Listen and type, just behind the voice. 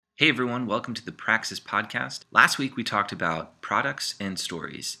Hey everyone, welcome to the Praxis podcast. Last week we talked about products and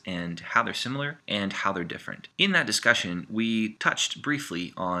stories and how they're similar and how they're different. In that discussion, we touched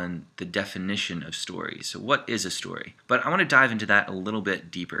briefly on the definition of stories. So what is a story? But I want to dive into that a little bit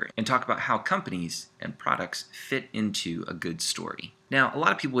deeper and talk about how companies and products fit into a good story. Now, a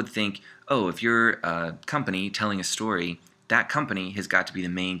lot of people would think, if you're a company telling a story, that company has got to be the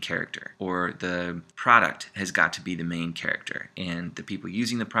main character, or the product has got to be the main character, and the people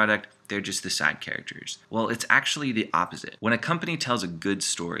using the product, they're just the side characters. Well, it's actually the opposite. When a company tells a good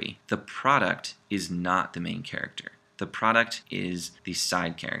story, the product is not the main character. The product is the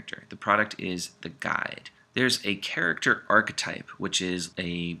side character. The product is the guide. There's a character archetype, which is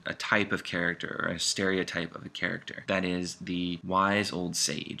a type of character or a stereotype of a character. That is the wise old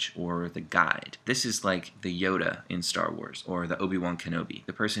sage or the guide. This is like the Yoda in Star Wars or the Obi-Wan Kenobi,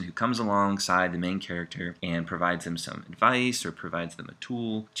 the person who comes alongside the main character and provides them some advice or provides them a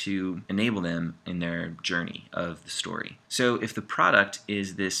tool to enable them in their journey of the story. So if the product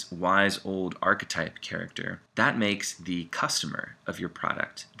is this wise old archetype character, that makes the customer of your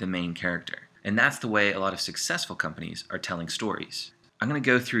product the main character. And that's the way a lot of successful companies are telling stories. I'm going to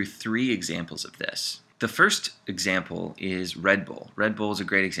go through 3 examples of this. The first example is Red Bull. Red Bull is a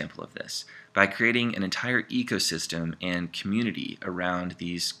great example of this. By creating an entire ecosystem and community around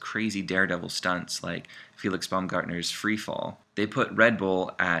these crazy daredevil stunts like Felix Baumgartner's Free Fall, they put Red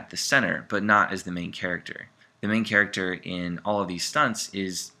Bull at the center, but not as the main character. The main character in all of these stunts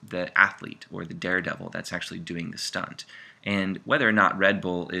is the athlete or the daredevil that's actually doing the stunt. And whether or not Red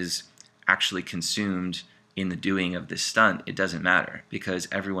Bull is actually consumed in the doing of this stunt, it doesn't matter because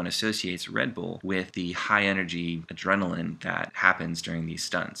everyone associates Red Bull with the high energy adrenaline that happens during these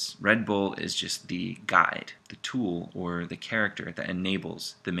stunts. Red Bull is just the guide, the tool, or the character that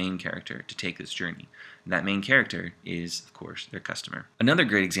enables the main character to take this journey. And that main character is, of course, their customer. Another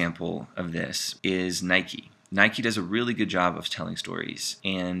great example of this is Nike. Nike does a really good job of telling stories,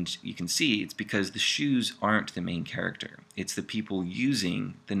 and you can see it's because the shoes aren't the main character. It's the people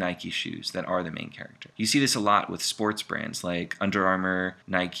using the Nike shoes that are the main character. You see this a lot with sports brands like Under Armour,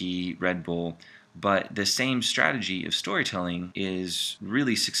 Nike, Red Bull, but the same strategy of storytelling is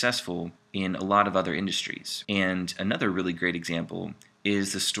really successful in a lot of other industries. And another really great example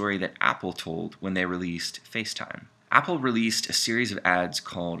is the story that Apple told when they released FaceTime. Apple released a series of ads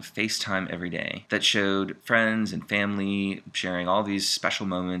called FaceTime Every Day that showed friends and family sharing all these special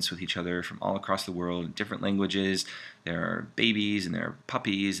moments with each other from all across the world in different languages. There are babies and there are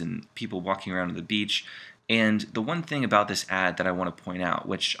puppies and people walking around on the beach. And the one thing about this ad that I want to point out,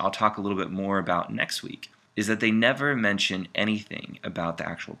 which I'll talk a little bit more about next week, is that they never mention anything about the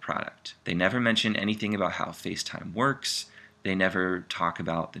actual product. They never mention anything about how FaceTime works. They never talk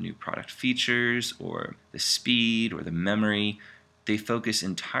about the new product features or the speed or the memory. They focus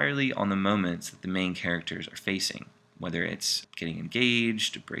entirely on the moments that the main characters are facing, whether it's getting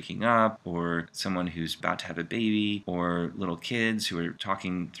engaged, breaking up, or someone who's about to have a baby, or little kids who are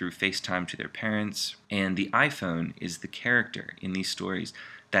talking through FaceTime to their parents. And the iPhone is the character in these stories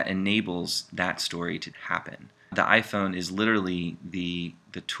that enables that story to happen. The iPhone is literally the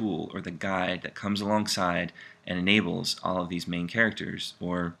tool or the guide that comes alongside and enables all of these main characters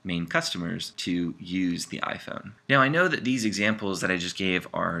or main customers to use the iPhone. Now, I know that these examples that I just gave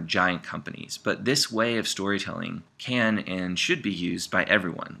are giant companies, but this way of storytelling can and should be used by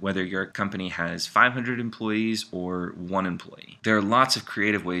everyone, whether your company has 500 employees or 1 employee. There are lots of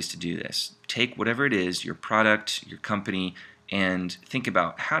creative ways to do this. Take whatever it is, your product, your company, and think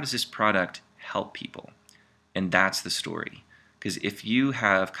about how does this product help people? And that's the story. Because if you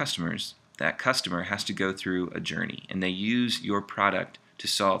have customers, that customer has to go through a journey and they use your product to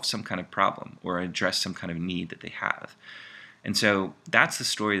solve some kind of problem or address some kind of need that they have. And so that's the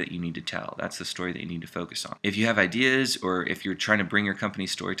story that you need to tell. That's the story that you need to focus on. If you have ideas or if you're trying to bring your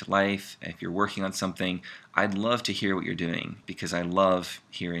company's story to life, if you're working on something, I'd love to hear what you're doing because I love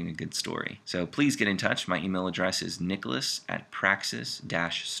hearing a good story. So please get in touch. My email address is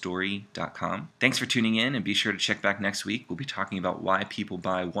nicholas@praxis-story.com. Thanks for tuning in and be sure to check back next week. We'll be talking about why people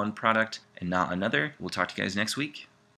buy one product and not another. We'll talk to you guys next week.